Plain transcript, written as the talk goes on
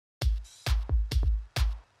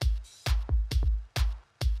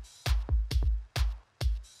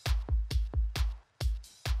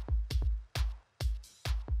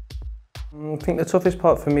I think the toughest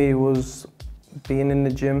part for me was being in the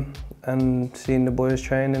gym and seeing the boys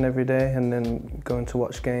training every day and then going to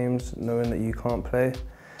watch games knowing that you can't play.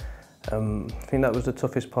 I think that was the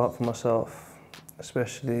toughest part for myself,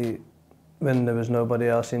 especially when there was nobody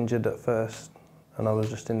else injured at first and I was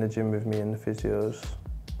just in the gym with me and the physios.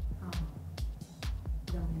 Oh,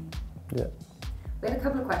 lovely. Yeah. We had a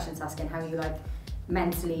couple of questions asking how you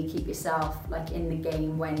mentally keep yourself in the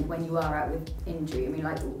game when you are out with injury. I mean,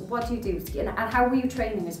 what do you do to get, and how were you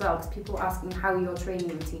training as well? Because people were asking how your training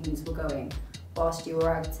routines were going whilst you were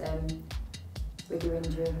out with your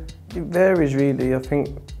injury. It varies really. I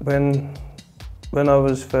think when I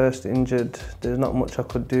was first injured, there's not much I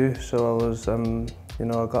could do, so I was, you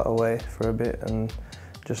know, I got away for a bit and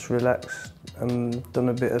just relaxed and done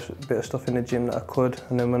a bit of stuff in the gym that I could,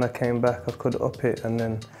 and then when I came back I could up it, and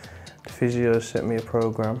then the physio set me a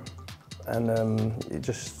program, and you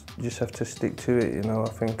just have to stick to it. You know, I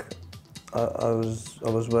think I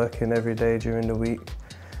was working every day during the week,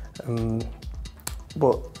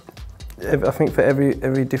 but I think for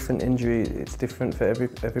every different injury, it's different for every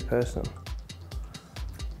person.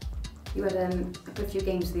 You had a few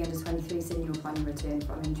games with the under-23s in your final return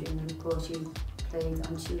from injury, and of course you played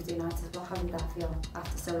on Tuesday night as well. How did that feel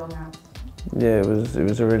after so long out? Yeah, it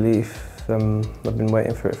was a relief. I've been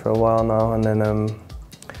waiting for it for a while now, and then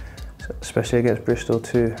especially against Bristol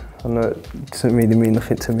too. I know it doesn't really mean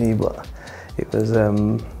nothing to me, but it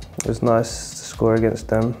was nice to score against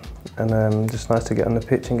them, and just nice to get on the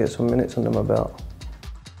pitch and get some minutes under my belt.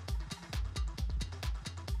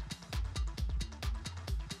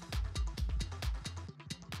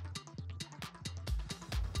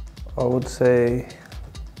 I would say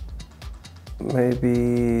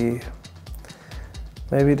maybe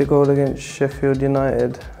the goal against Sheffield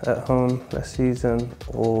United at home last season,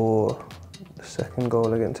 or the second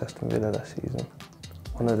goal against Aston Villa last season.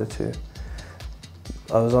 One of the two.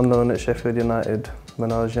 I was on loan at Sheffield United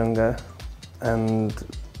when I was younger, and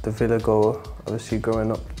the Villa goal, obviously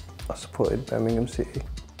growing up, I supported Birmingham City.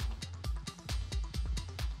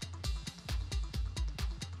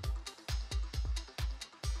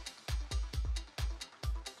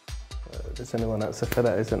 There's anyone else for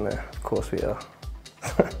that, isn't there? Of course we are.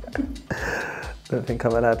 Don't think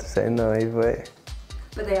I'm allowed to say no either way.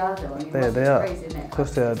 But they are though. I mean, they are. Crazy, isn't it? Of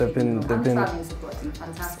course they are. They've been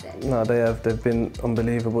fantastic. No, they have. They've been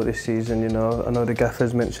unbelievable this season. You know, I know the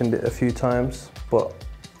gaffer's mentioned it a few times, but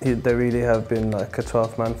they really have been like a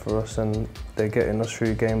 12th man for us, and they're getting us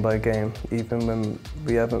through game by game, even when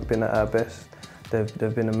we haven't been at our best.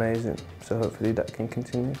 They've been amazing. So hopefully that can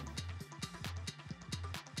continue.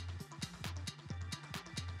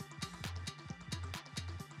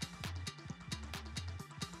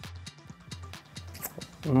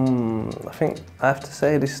 I think I have to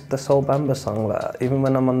say the Soul Bamba song, like, even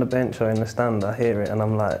when I'm on the bench or in the stand, I hear it and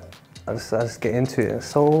I'm like, I just get into it.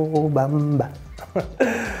 Soul Bamba.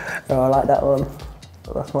 I like that one.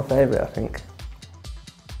 That's my favourite, I think.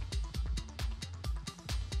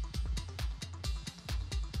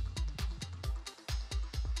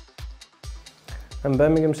 And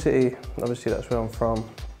Birmingham City, obviously that's where I'm from,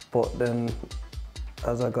 but then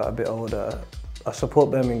as I got a bit older, I support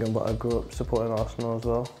Birmingham, but I grew up supporting Arsenal as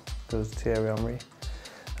well, because Thierry Henry,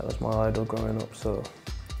 that was my idol growing up, so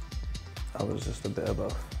I was just a bit of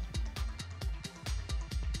both.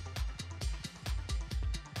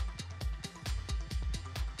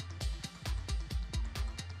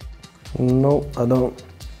 No, I don't.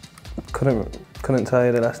 Couldn't tell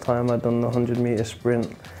you the last time I'd done the 100-metre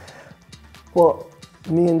sprint. But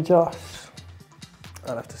me and Josh,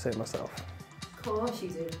 I'd have to say it myself. Of course you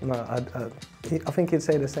do. No, I think he'd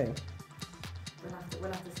say the same.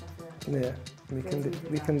 We'll have to settle it. Yeah, we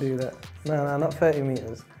can do that. No, not 30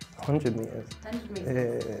 metres, 100 metres. 100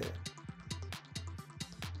 metres? Yeah.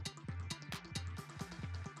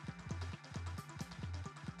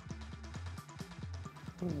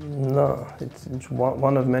 No, it's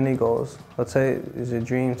one of many goals. I'd say it's a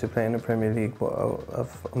dream to play in the Premier League, but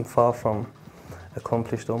I'm far from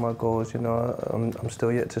accomplished all my goals. You know, I'm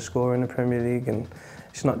still yet to score in the Premier League, and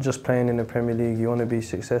it's not just playing in the Premier League. You want to be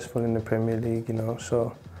successful in the Premier League, you know.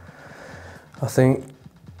 So I think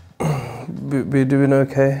we're doing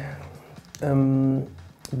okay.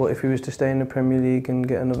 But if we was to stay in the Premier League and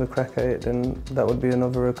get another crack at it, then that would be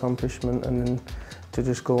another accomplishment, and then to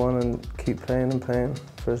just go on and keep playing and playing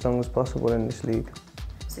for as long as possible in this league.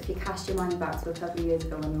 So if you cast your mind back to a couple of years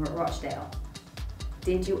ago when you were at Rochdale,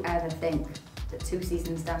 did you ever think that 2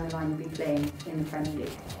 seasons down the line you'd be playing in the Premier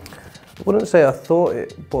League? I wouldn't say I thought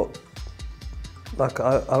it, but Like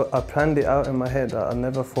I planned it out in my head. I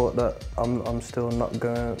never thought that I'm still not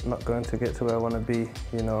going to get to where I want to be.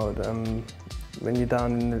 You know, when you're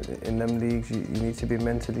down in them leagues, you need to be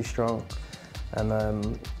mentally strong. And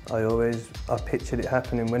I pictured it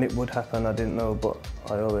happening. When it would happen, I didn't know, but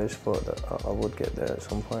I always thought that I would get there at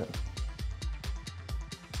some point.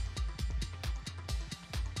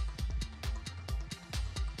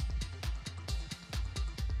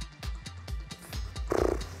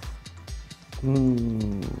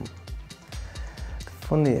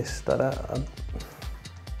 Funniest that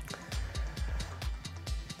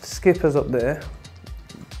skipper's up there.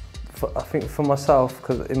 I think for myself,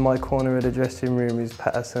 because in my corner of the dressing room is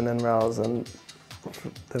Patterson and Rouse, and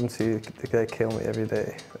them two, they kill me every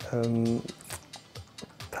day.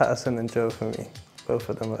 Patterson and Joe for me, both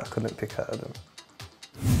of them I couldn't pick out of them.